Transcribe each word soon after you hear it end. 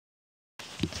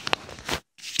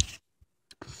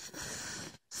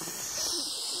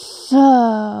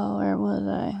So, where was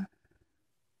I?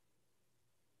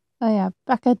 Oh yeah,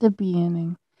 back at the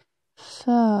beginning.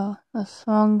 So, the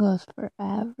song goes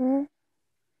forever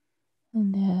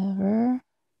and ever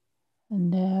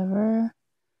and ever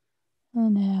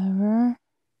and ever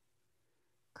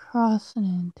across an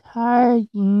entire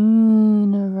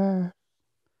universe.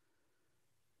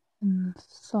 And the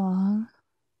song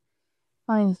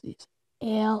finds these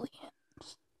aliens.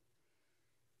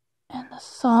 And the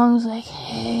song's like,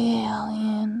 hey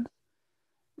aliens.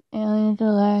 Aliens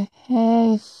are like,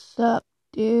 hey, sup,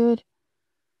 dude.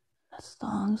 The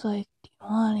song's like, do you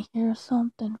want to hear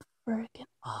something freaking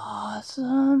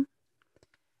awesome?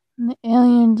 And the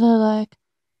aliens are like,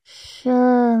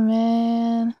 sure,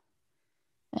 man.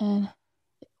 And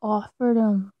they offered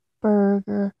him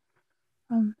burger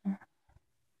from their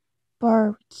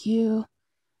barbecue.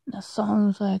 And the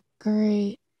song's like,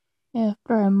 great.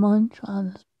 After I munch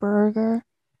on this burger,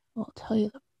 I'll tell you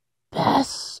the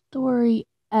best story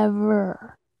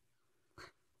ever.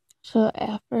 So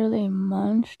after they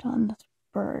munched on this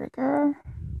burger,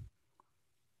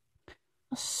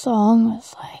 the song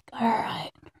was like,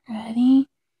 alright, ready?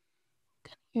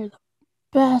 Gonna hear the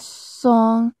best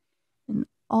song in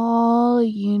all the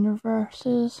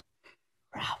universes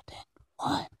wrapped in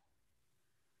one.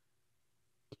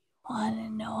 Do you want to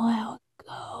know how it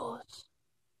goes?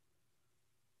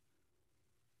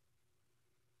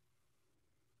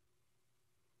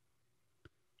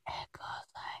 It goes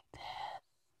like this.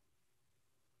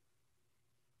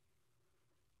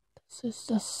 This is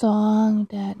the song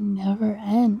that never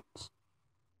ends.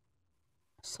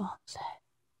 The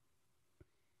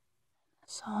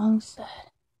song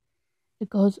said, it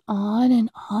goes on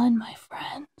and on, my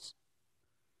friends.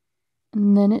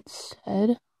 And then it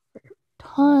said, for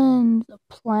tons of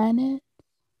planets,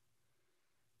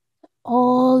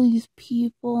 all these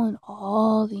people in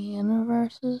all the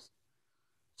universes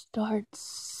started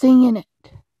singing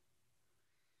it,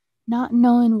 not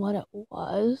knowing what it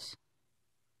was,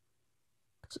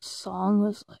 because the song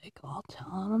was like all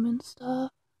telling them and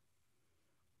stuff.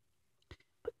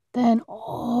 But then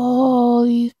all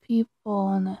these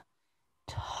people in the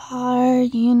entire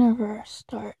universe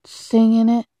start singing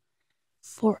it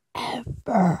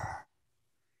forever,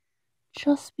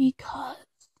 just because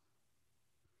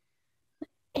the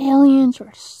aliens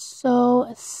were so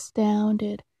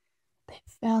astounded they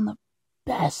found the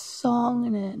best song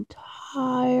in the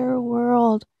entire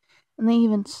world, and they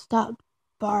even stopped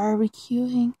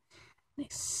barbecuing. They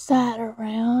sat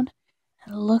around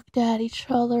and looked at each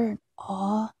other in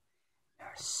awe. They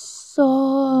were so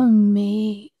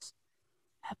amazed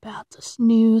about this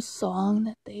new song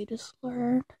that they just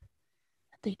learned.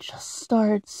 They just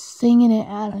started singing it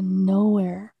out of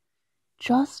nowhere,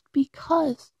 just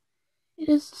because it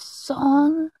is a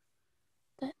song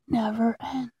that never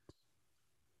ends.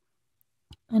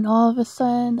 And all of a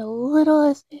sudden, the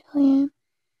littlest alien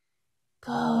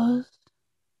goes,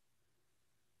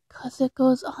 'cause it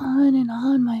goes on and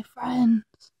on, my friends.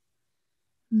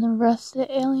 And the rest of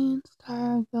the aliens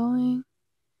started going.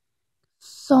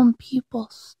 Some people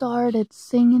started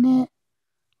singing it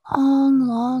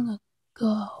long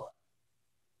ago.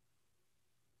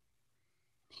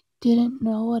 They didn't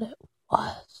know what it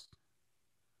was,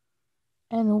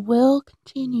 and will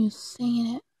continue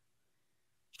singing it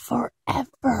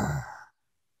forever,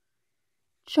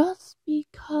 just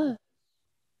because,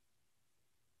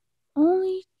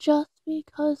 only just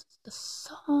because it's the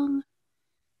song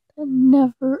that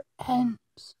never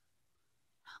ends.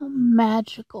 How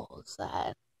magical is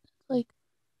that? It's like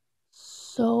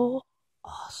so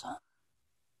awesome.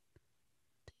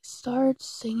 They started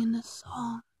singing this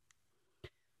song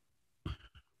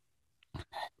that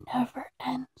never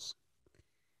ends,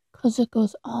 'cause it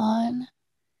goes on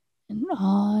and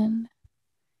on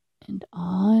and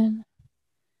on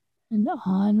and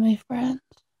on, my friends.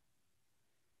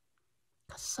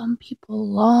 'Cause some people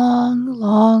long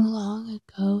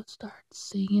ago started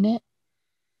singing it,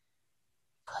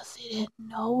 'cause they didn't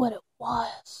know what it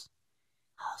was.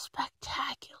 How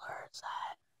spectacular is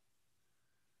that?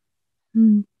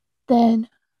 And then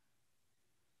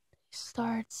they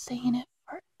started singing it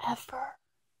forever.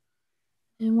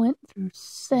 It went through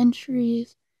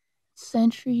centuries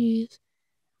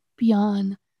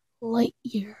beyond light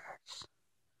years,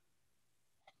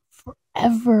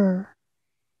 forever,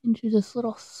 into this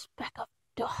little speck of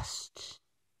dust.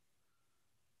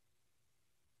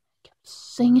 I kept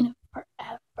singing it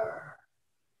forever,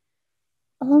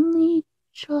 only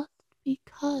just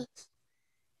because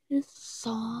it is a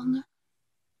song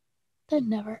that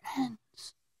never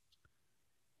ends.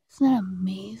 Isn't that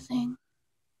amazing?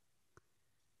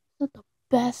 Isn't that the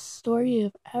best story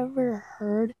you've ever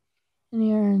heard in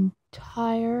your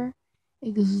entire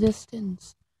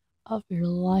existence of your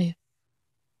life.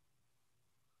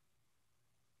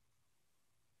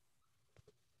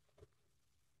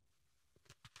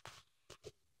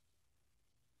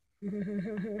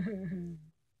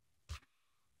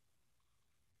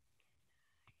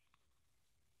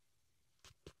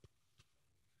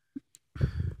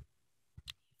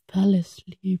 Fell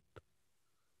asleep.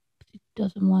 He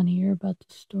doesn't want to hear about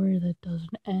the story that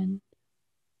doesn't end.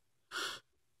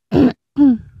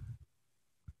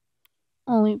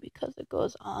 Only because it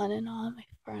goes on and on, my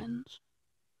friends.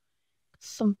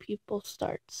 Some people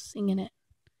start singing it,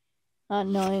 not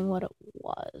knowing what it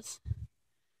was.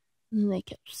 And they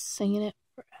kept singing it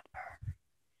forever.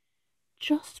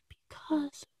 Just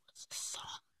because it was a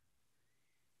song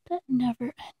that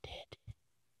never ended.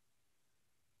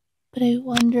 But I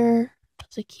wonder,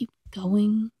 does it keep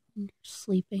going when you're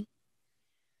sleeping?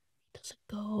 Does it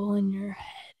go in your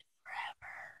head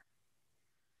forever?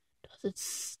 Does it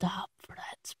stop for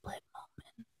that split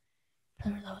moment?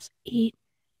 For those 8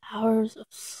 hours of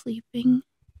sleeping?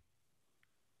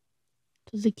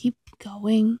 Does it keep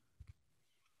going?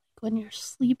 When you're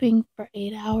sleeping for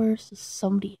 8 hours, does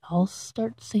somebody else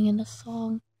start singing a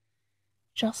song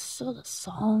just so the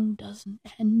song doesn't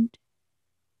end?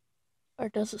 Or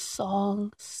does a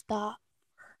song stop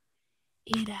for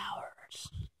 8 hours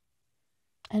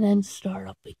and then start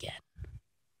up again?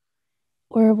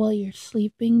 Or while you're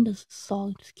sleeping, does the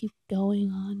song just keep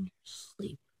going on in your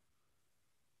sleep?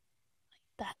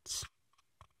 That's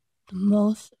the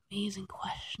most amazing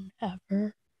question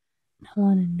ever. And I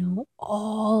want to know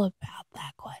all about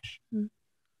that question.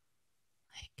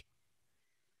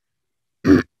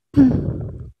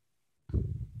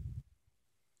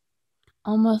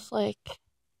 Almost like,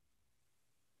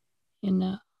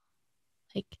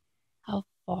 like how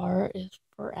far is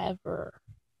forever?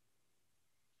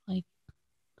 Like,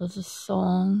 is a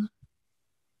song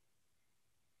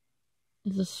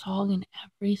in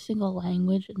every single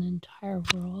language in the entire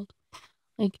world?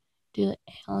 Like, do the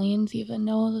aliens even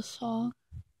know the song?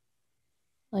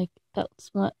 Like, that's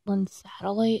what one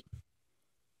satellite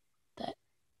that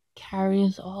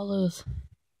carries all those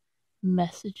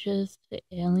messages to the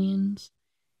aliens,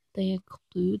 they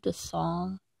include the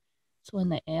song. So when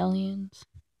the aliens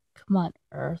come on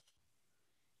Earth,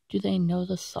 do they know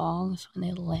the songs when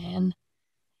they land?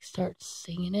 They start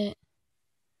singing it?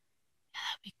 Yeah,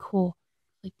 that'd be cool.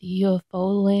 Like the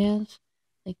UFO lands,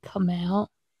 they come out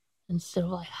instead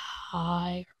of like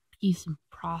hi or peace and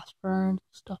prosper and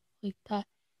stuff like that.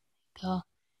 They go,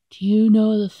 do you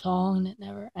know the song that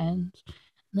never ends?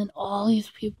 And then all these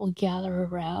people gather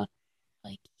around,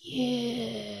 like,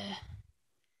 yeah,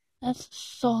 that's the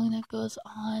song that goes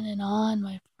on,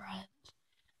 my friends.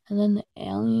 And then the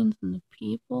aliens and the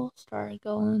people started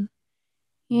going,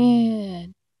 yeah,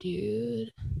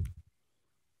 dude.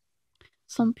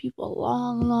 Some people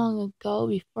long, long ago,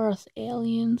 before us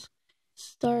aliens,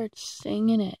 started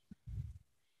singing it.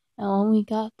 And when we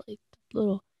got like the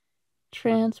little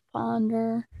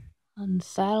transponder on the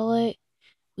satellite,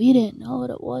 we didn't know what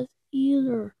it was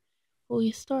either. But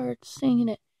we started singing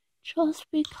it just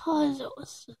because it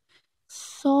was a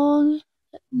song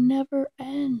that never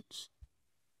ends.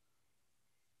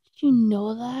 Did you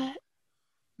know that?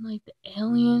 Like the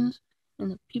aliens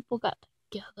and the people got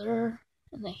together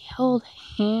and they held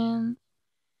hands.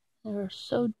 They were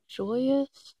so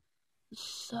joyous,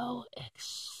 so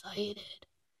excited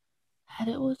that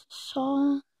it was a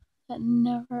song that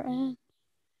never ends.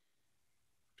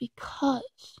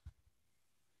 Because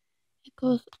it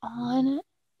goes on and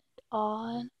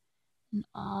on and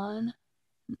on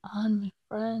and on, my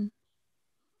friend.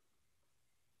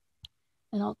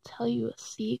 And I'll tell you a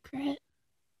secret.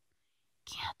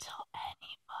 Can't tell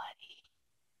anybody.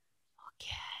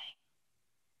 Okay?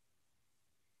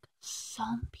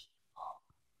 Some people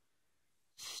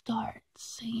started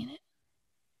singing it,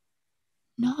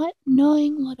 not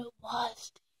knowing what it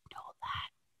was. Did you know that?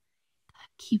 Gotta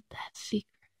keep that secret.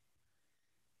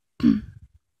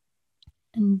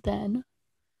 And then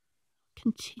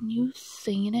continue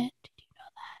singing it. Did you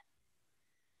know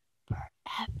that?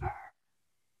 Forever.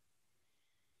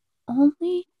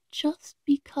 Only just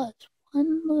because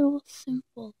one little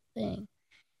simple thing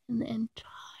in the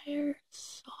entire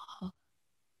song.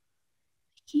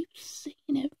 They keep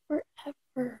singing it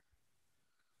forever.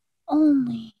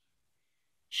 Only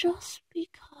just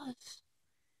because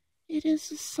it is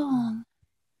a song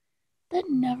that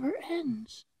never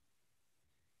ends.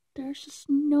 There's just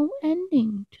no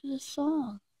ending to the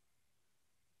song.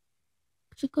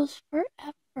 Because it goes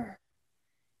forever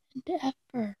and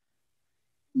ever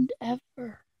and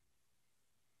ever.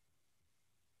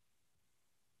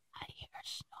 How do you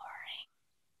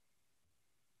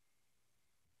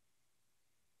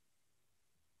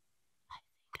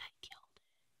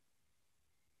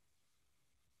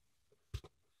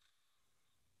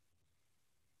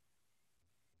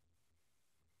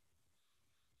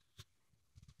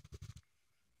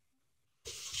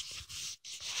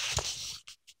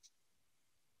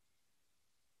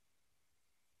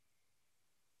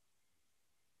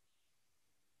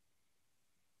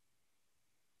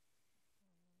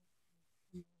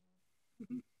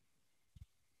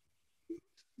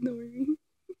snoring.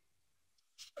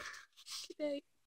 Good night.